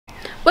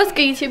What's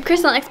good, YouTube?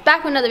 Chris and Lex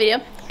back with another video.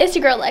 It's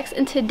your girl Lex,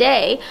 and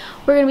today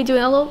we're gonna be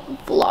doing a little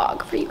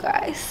vlog for you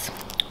guys.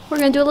 We're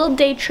gonna do a little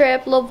day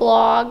trip, little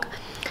vlog.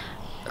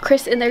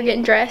 Chris in there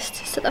getting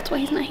dressed, so that's why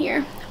he's not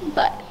here.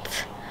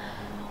 But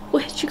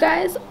we'll hit you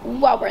guys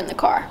while we're in the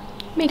car.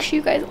 Make sure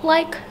you guys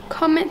like,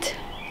 comment,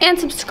 and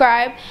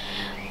subscribe.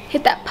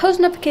 Hit that post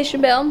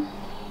notification bell,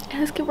 and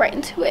let's get right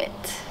into it.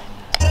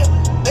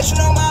 Let you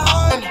know my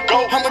heart.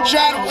 I'm a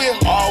giant wheel.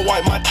 All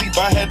white, my teeth,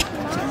 I had.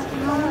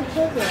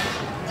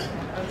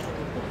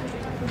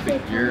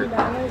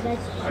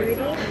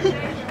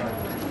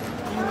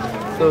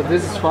 So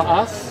this is for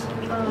us.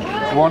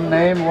 One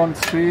name, one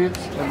street,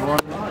 and one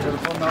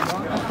telephone number.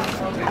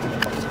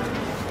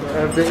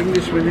 The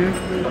English menu,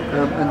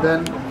 and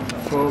then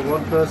for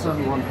one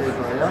person, one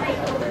paper.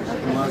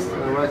 Yeah, you must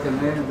write the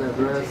name, the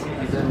address,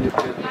 and then you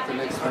get the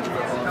next one.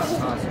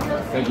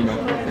 Thank you, man.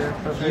 Okay,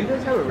 perfect. Do you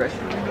guys have a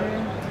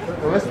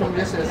restaurant? The restaurant,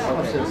 yes, is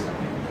upstairs.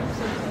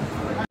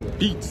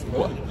 Beats.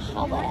 What?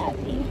 How about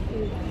me?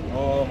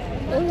 Oh,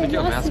 take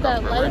your mask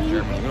off. We're in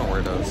Germany. We don't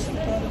wear those.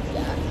 Yeah,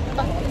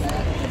 fuck this.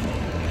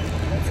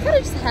 It's kind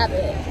of just a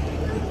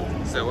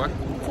habit. So what?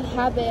 It's a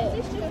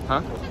habit.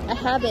 Huh? A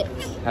habit.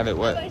 Habit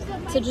what?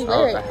 So just Oh,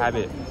 wear it's a it.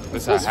 habit.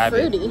 What's It's a habit?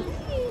 fruity.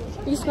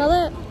 You smell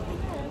that?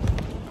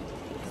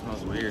 It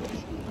smells weird.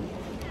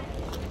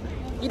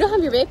 You don't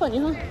have your vape on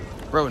you, huh?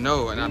 Bro,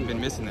 no, and I've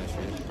been missing that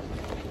shit.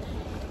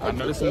 I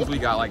noticed since we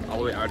got like all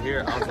the way out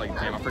here, I was like,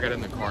 damn, I forgot it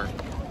in the car.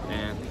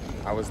 And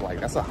I was like,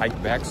 that's a hike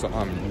back, so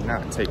I'm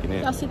not taking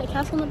it. Y'all see the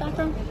castle in the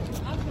background?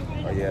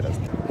 Oh yeah, that's.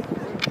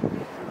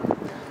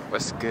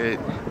 What's good?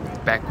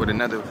 Back with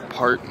another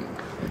part.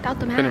 Without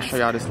the I'm mask. gonna show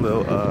y'all this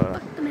little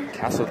the mask.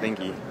 castle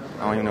thingy.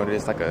 I don't even know what it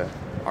is, like a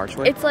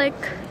archway. It's like,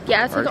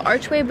 yeah, it's like an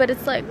Arch? archway, but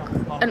it's like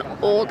an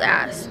old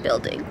ass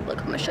building. Look,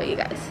 I'm gonna show you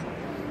guys.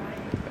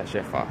 That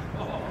shit fire.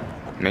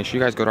 Make sure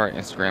you guys go to our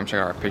Instagram,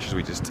 check out our pictures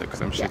we just took, because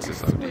them shits is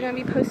Yes, OD. we're gonna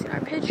be posting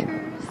our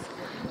pictures.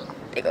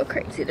 They go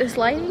crazy. There's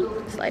lighting.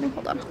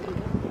 Hold on.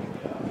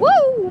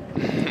 Woo!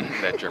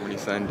 That Germany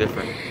sun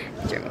different.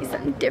 Germany's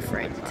something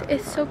different.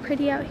 It's so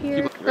pretty out here.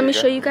 There Let me you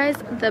show go. you guys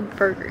the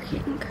Burger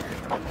King.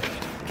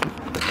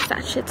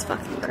 That shit's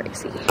fucking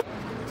crazy.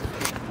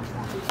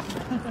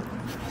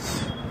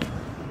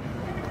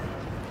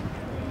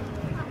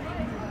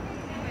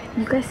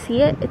 You guys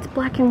see it? It's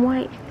black and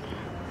white.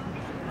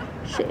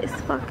 Shit is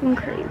fucking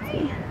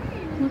crazy.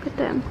 Look at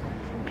them.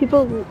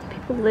 People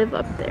live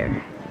up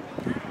there.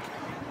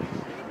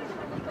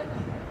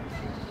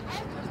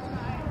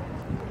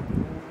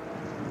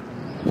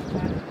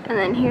 And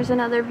then here's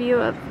another view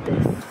of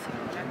this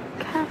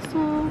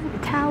castle,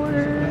 tower,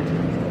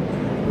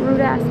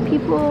 rude ass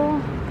people.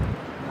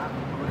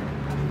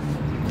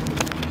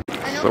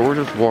 So we're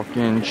just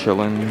walking,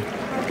 chilling.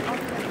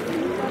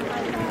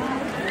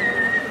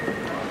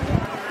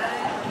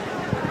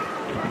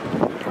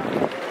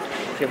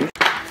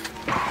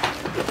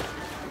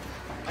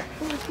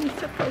 Needs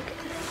to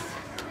focus.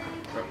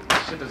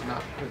 This shit does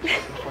not fit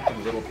for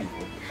fucking little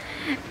people.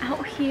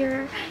 Out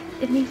here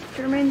in these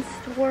German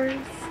stores.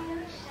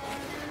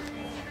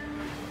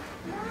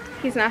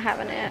 He's not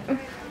having it.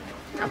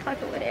 Not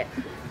fucking with it.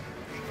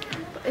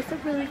 But it's a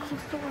really cool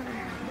store.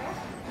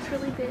 It's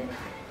really big.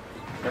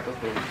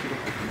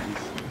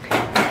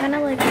 Kind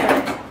of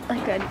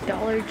like a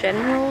Dollar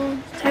General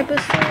type of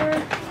store,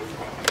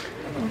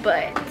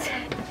 but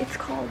it's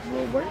called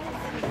Woolworth. You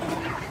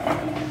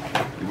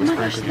Oh my gosh, whispering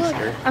 'cause you're look,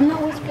 scared? I'm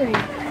not whispering.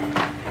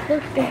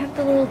 Look, they have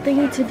the little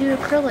thingy to do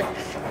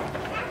acrylics.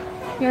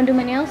 You wanna do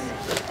my nails?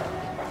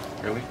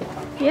 Really?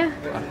 Yeah.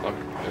 I fuck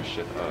this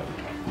shit up.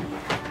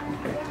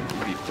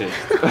 You'd be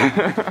pissed.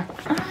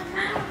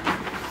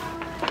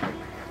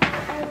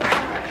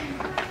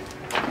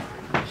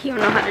 He don't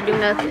know how to do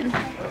nothing.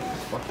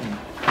 Fucking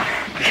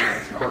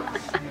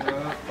hurts.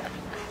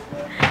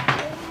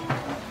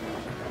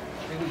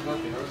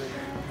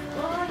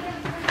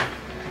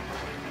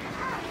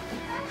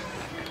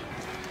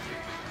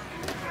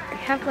 They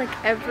have like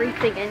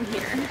everything in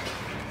here.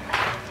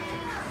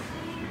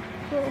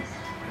 Little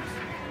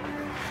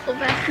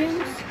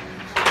vacuums.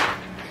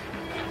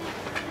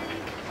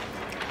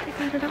 They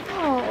got it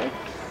all.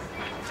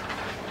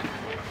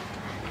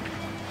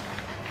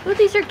 Oh,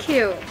 these are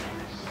cute.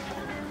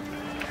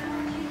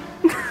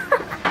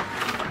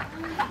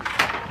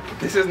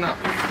 This is not.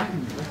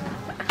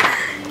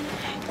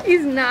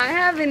 He's not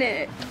having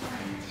it.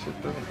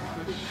 Shit doesn't.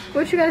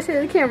 What you gotta say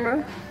to the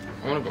camera?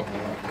 I wanna go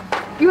home.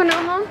 You wanna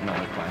go home? No,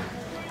 it's fine.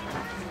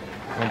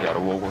 I wanna get out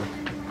of Woolworth.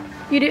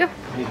 You do?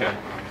 Yeah.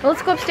 Well,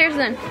 let's go upstairs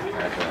then.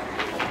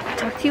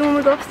 Talk to you when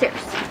we go upstairs.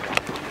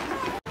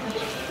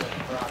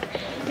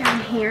 Down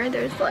here,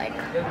 there's like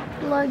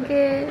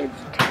luggage,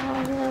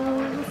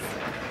 towels,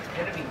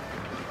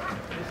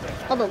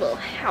 all the little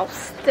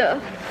house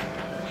stuff.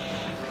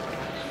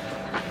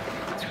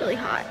 It's really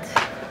hot.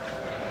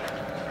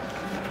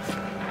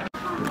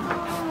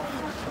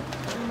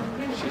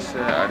 She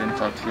said I didn't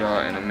talk to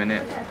y'all in a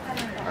minute.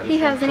 He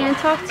hasn't even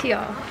talked to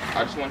y'all.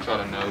 I just want y'all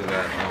to know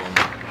that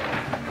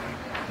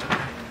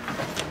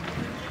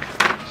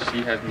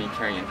she has me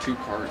carrying 2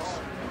 carts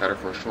better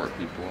for short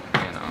people,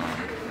 and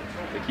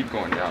they keep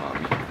going down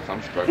on me, so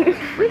I'm struggling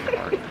freaking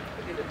hard.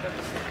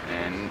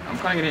 And I'm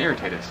kind of getting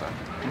irritated, so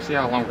we'll see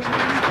how long we're staying.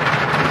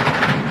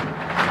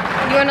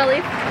 You wanna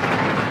leave?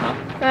 Huh?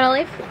 You wanna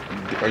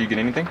leave? Are you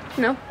getting anything?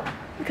 No,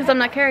 because I'm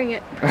not carrying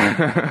it.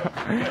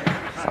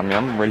 I mean,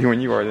 I'm ready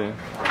when you are then.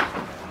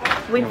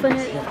 We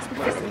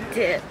finna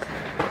dip.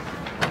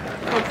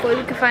 Hopefully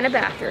we can find a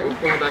bathroom.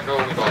 Pull it back out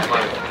when we go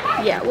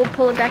outside. Yeah, we'll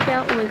pull it back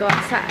out when we go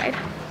outside.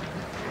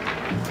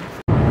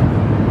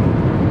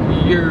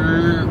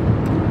 Yeah.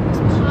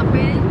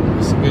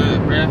 What's good,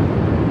 bruh?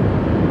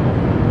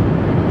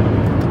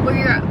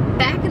 We're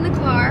back in the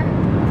car,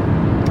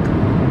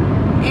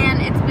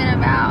 and it's been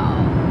about,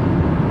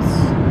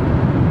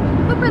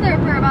 we were there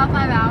for about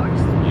 5 hours.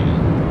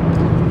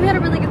 Yeah. We had a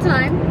really good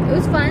time. It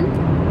was fun.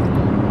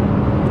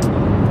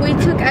 We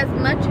took as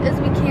much as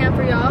we can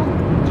for y'all.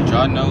 Did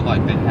y'all know,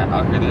 like, they have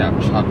out here, they have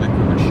chocolate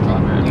covered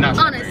strawberries? Not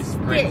On a strawberries,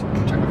 stick. grapes.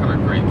 Chocolate covered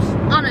grapes.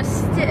 On a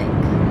stick.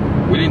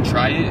 We didn't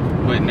try it,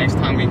 but next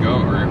time we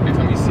go, or next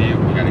time we see it,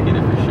 we gotta get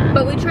it for sure.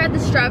 But we tried the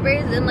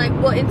strawberries, and like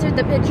we'll insert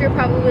the picture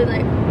probably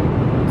like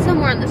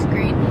somewhere on the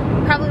screen,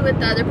 probably with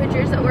the other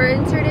pictures that we're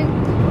inserting,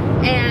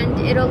 and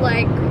it'll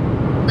like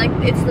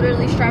it's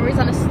literally strawberries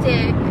on a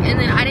stick. And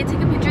then I didn't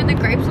take a picture of the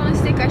grapes on a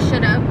stick. I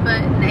should have,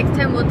 but next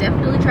time we'll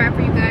definitely try it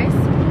for you guys.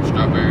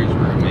 Strawberries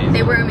were amazing.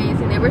 They were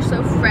amazing. They were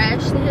so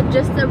fresh. They had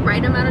just the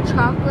right amount of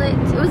chocolate.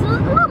 It was a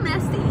little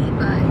messy,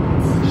 but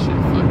Shit,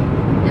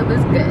 funny. it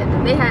was good.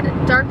 They had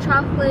dark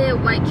chocolate,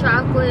 white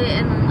chocolate,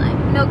 and then like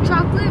milk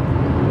chocolate.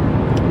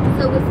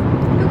 So it was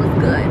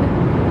good.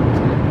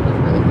 It was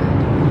really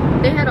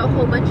good. They had a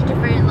whole bunch of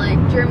different like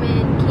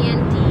German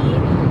candy,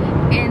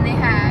 and they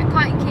had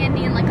cotton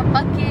candy in like a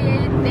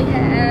bucket. They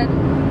had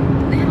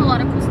a lot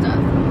of cool stuff.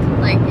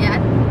 Like yeah,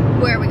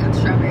 where we got the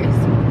strawberries.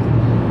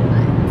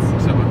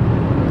 So what?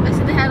 I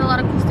said they had a lot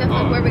of cool stuff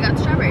like where we got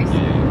the strawberries. Yeah.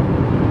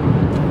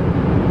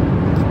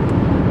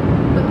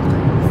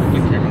 You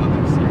can't really let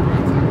them see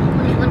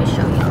you. Let me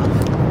show y'all.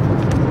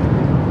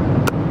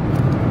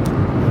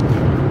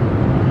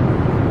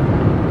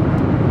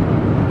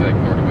 They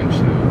ignored the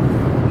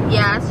windshield.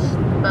 Yeah, it's just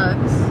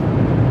bugs.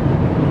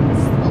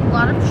 It's a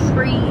lot of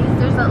trees.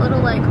 There's that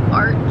little like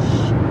arch.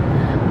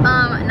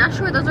 Not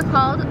sure what those are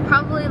called.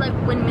 Probably like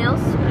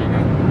windmills. There you go.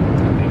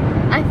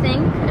 I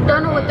think. I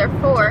don't know what they're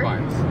for.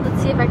 Turbines.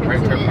 Let's see if I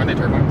can zoom Are they in.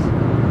 turbines?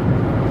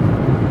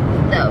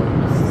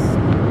 Those.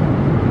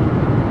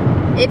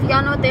 If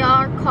y'all know what they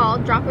are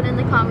called, drop it in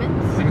the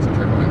comments. I think it's a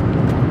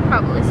turbine.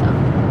 Probably so.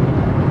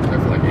 They're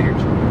for like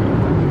energy.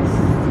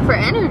 For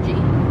energy.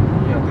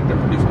 Yeah, I think they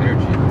produce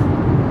energy.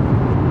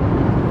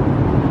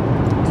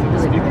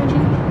 Really for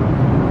energy?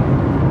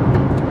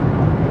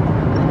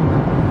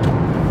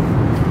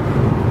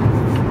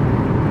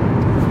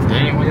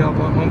 Dang, what y'all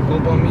going home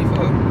up on me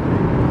for?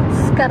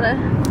 Just gotta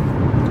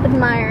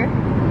admire.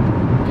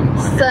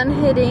 Sun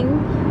hitting.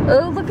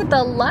 Oh, look at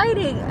the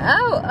lighting.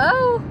 Oh,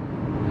 oh.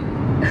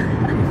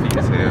 Feet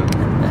as hell.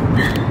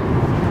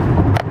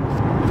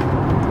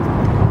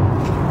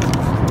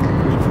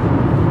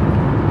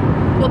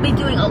 We'll be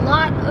doing a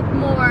lot of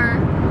more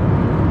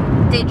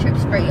day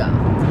trips for y'all.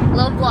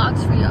 Little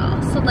vlogs for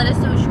y'all. So let us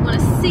know what you want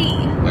to see.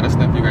 Let us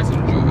know if you guys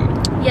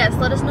enjoyed. Yes,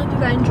 let us know if you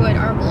guys enjoyed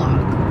our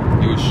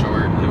vlog. It was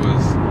short.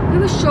 It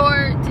was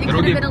short. It It'll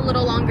could have get- been a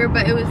little longer,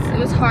 but it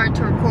was hard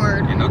to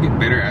record. and they'll get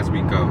better as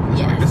we go. Like,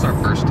 Yes. this is our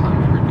first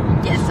time ever doing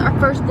this. Yes, our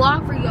first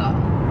vlog for y'all.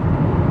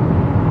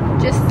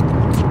 Just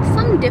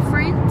something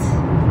different.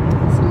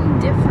 Something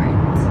different.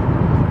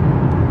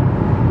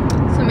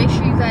 So make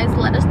sure you guys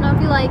let us know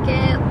if you like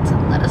it.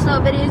 Let us know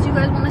what videos you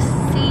guys want to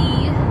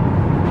see.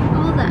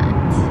 All that.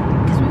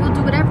 Because we will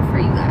do whatever for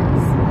you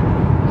guys.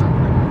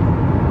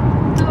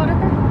 Do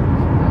whatever?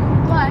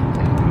 Why?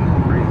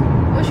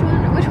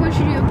 Which one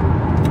should you do?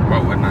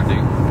 What wouldn't I do?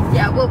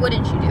 Yeah, what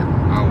wouldn't you do?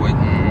 I wouldn't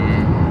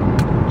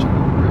jump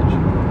off the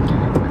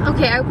bridge.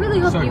 Okay, I really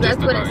hope So you guys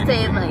just wouldn't about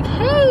say anything. like,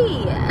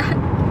 hey,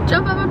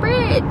 jump off a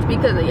bridge,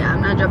 because yeah,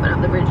 I'm not jumping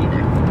off the bridge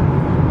either.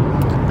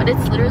 But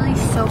it's literally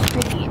so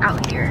pretty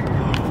out here.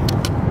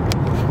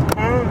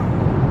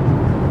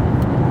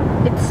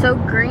 It's so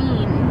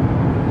green.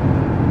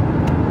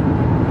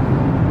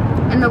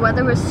 And the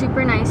weather was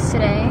super nice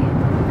today.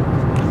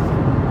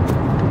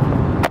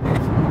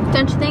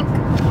 Don't you think?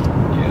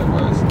 Yeah, it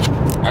was.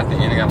 At the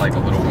end, it got like a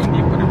little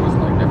windy, but it was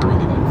like never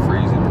really like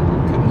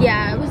freezing.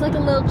 Yeah, it was like a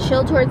little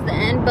chill towards the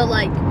end, but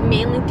like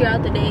mainly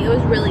throughout the day, it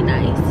was really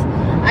nice.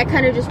 I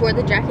kind of just wore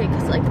the jacket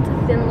because like it's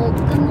a thin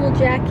little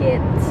jacket,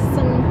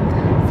 some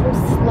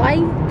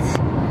slight.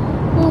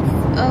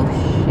 Oh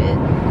shit!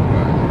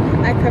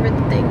 I covered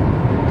the thing.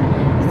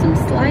 Some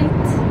slight.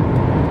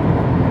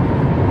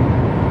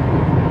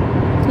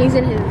 He's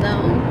in his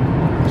zone.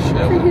 He's in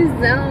Chilling. his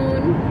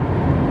zone.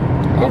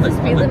 Is the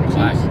speed limit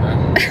changed?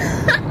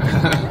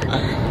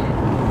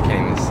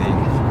 Can't even see.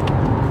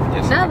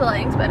 Yes, Now the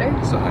lighting's better.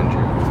 it's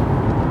 100.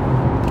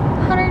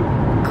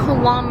 100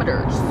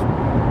 kilometers.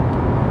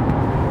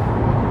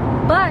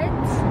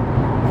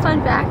 But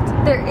fun fact,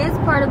 there is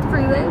part of the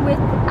freeway with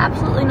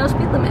absolutely no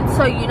speed limit.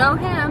 So you know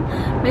him,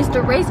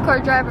 Mr. Race Car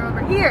Driver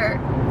over here.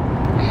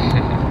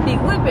 Be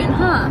whipping,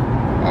 huh?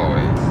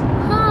 Always.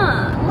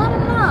 Huh, let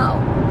him